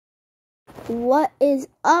What is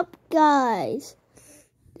up, guys?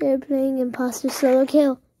 They're playing Impostor solo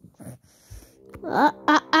kill.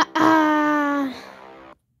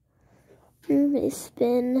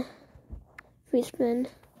 Respin. Free spin.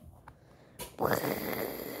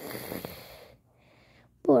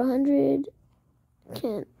 400.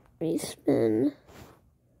 Can't respin.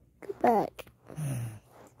 Go back.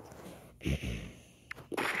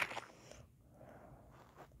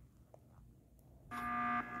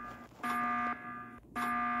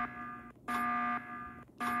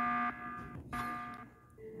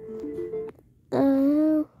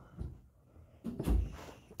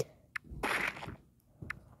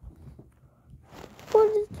 What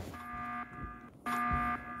is...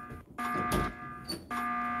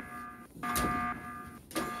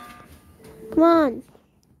 Come on.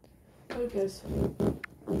 Focus.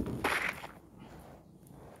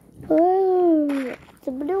 Oh, it's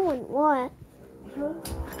a blue one. What? Huh?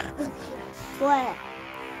 What?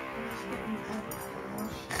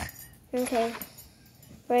 Okay.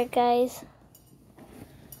 Right, guys.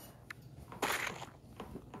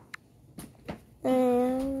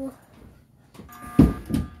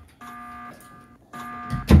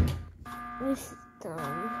 This is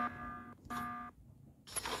done.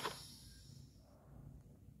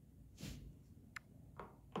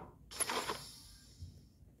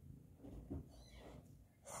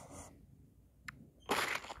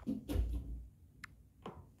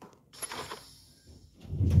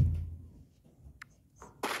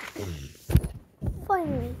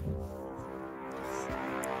 Finally.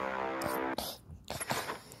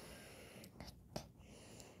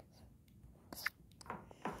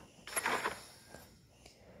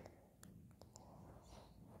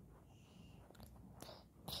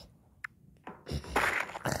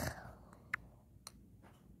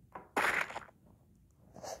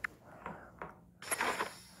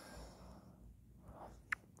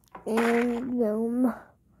 And boom.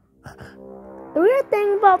 The weird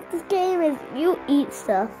thing about this game is you eat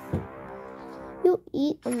stuff. You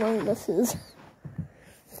eat Among Us's.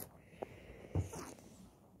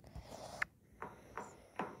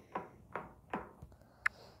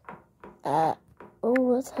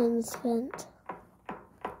 What time spent?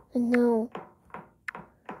 I know.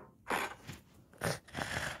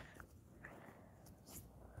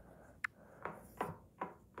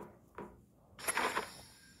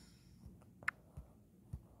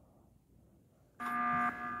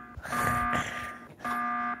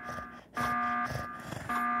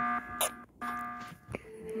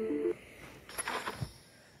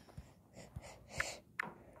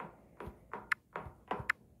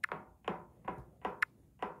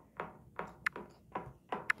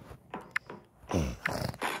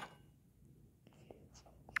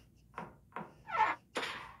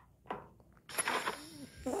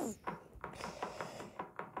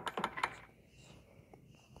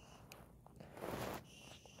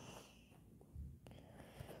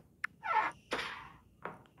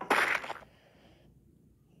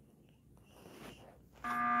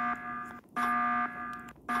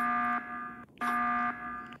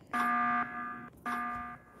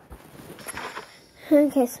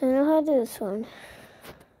 Okay, so I know how to do this one.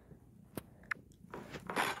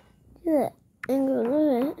 Do that and go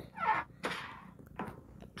with it.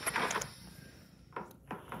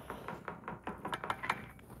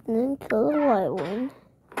 And then kill the white one.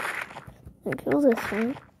 And kill this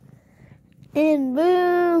one. And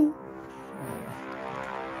boom!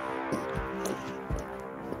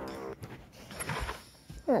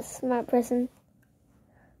 That's a smart person.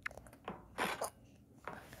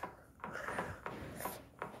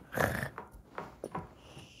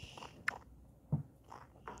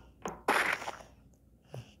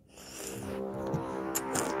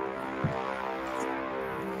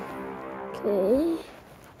 Okay.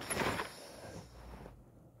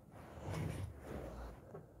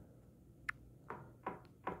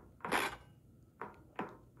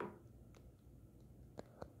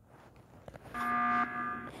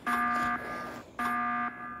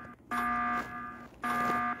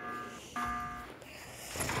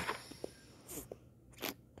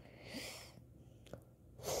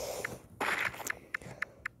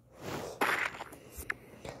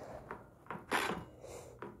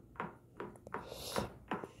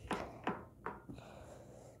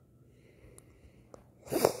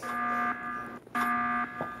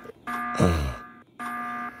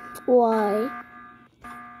 Why?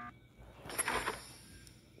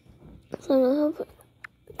 So I'm gonna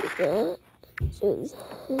put that, do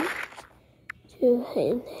that, do right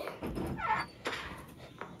in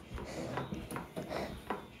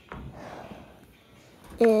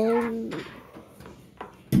there. And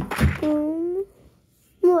boom.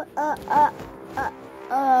 Oh.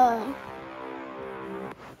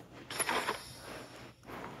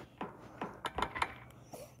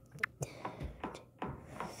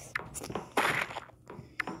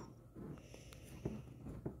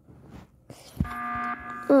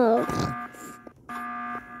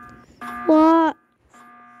 What?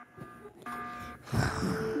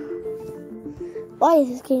 Why is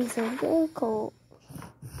this game so difficult?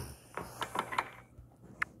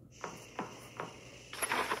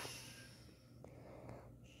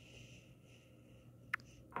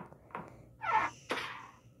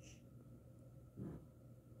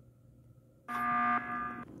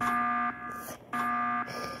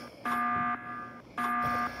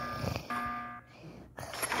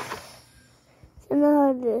 So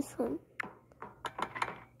now this one.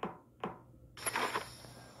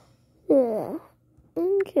 Yeah.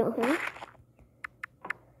 And kill him.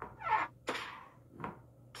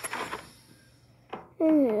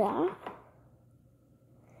 And yeah.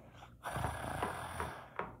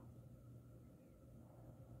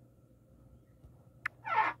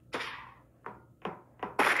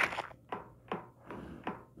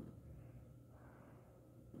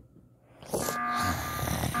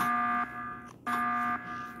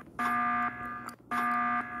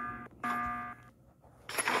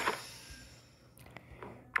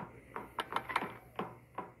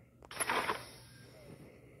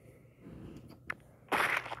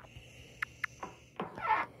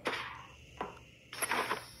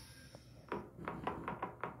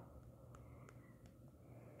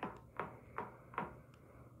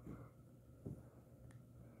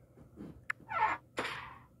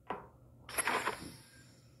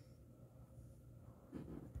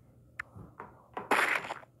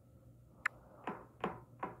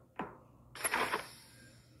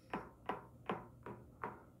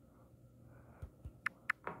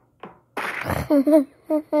 I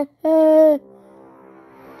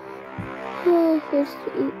used to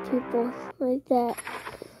eat people like that.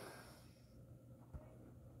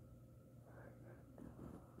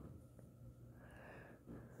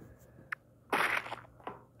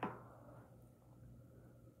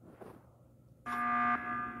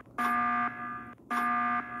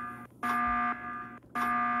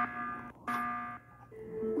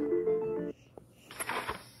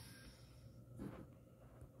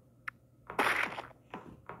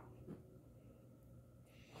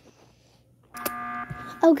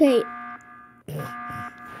 Okay.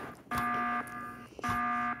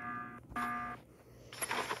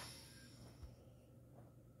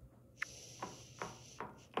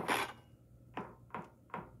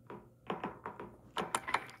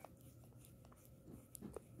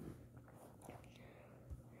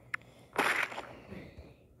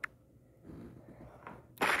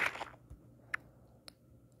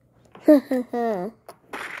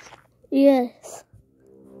 Yes.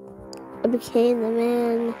 I became the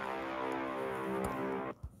man.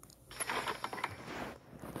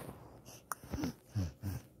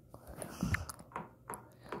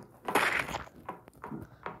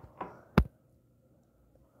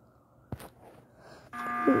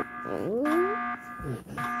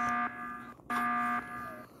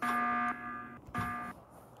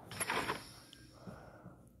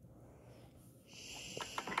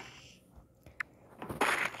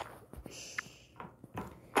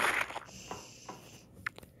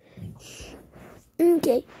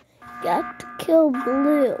 Okay, got to kill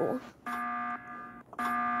Blue.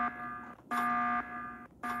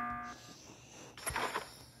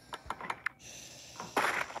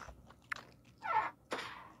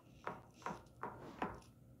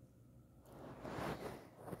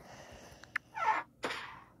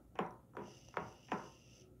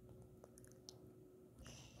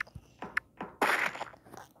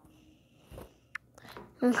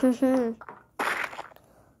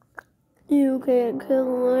 You can't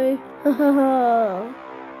kill me.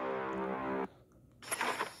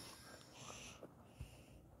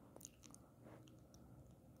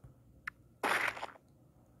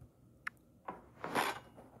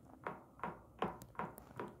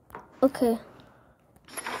 Okay.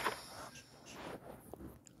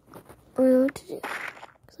 I know what to do.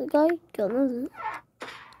 Cause the guy killed nothing.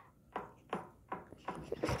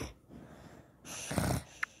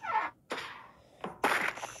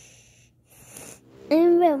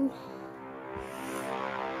 And then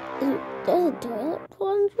there's a toilet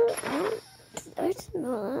plunger. I didn't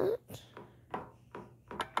know that.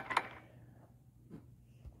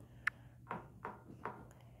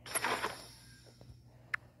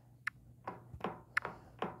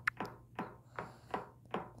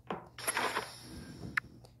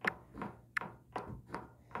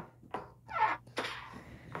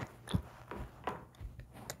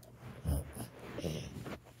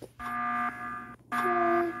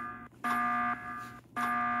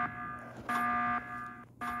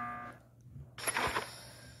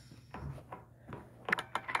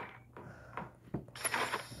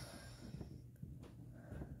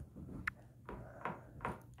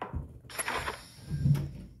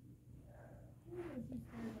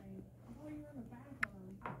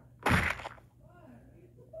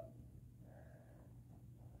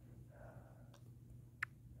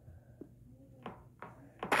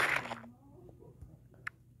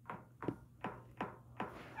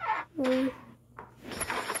 Random.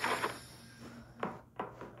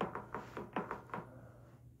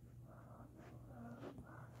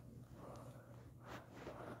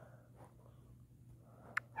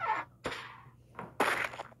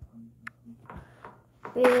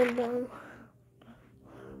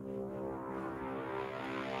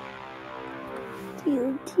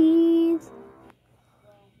 TNTs.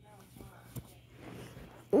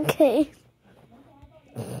 Okay.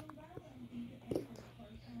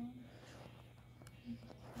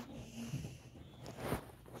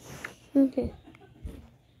 Okay.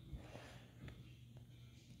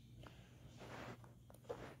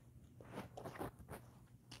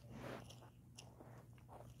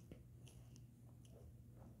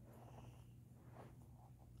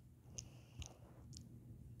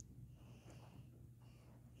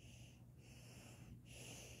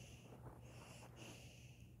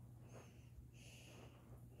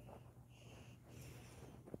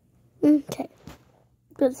 Okay.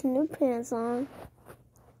 Put some new pants on.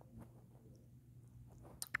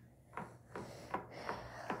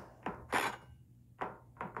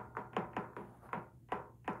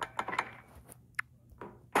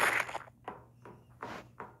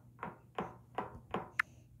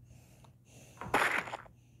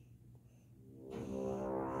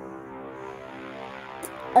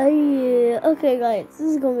 Oh yeah. Okay guys, this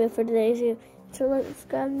is gonna be it for today's video. So like,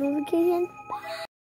 subscribe, notification. Bye.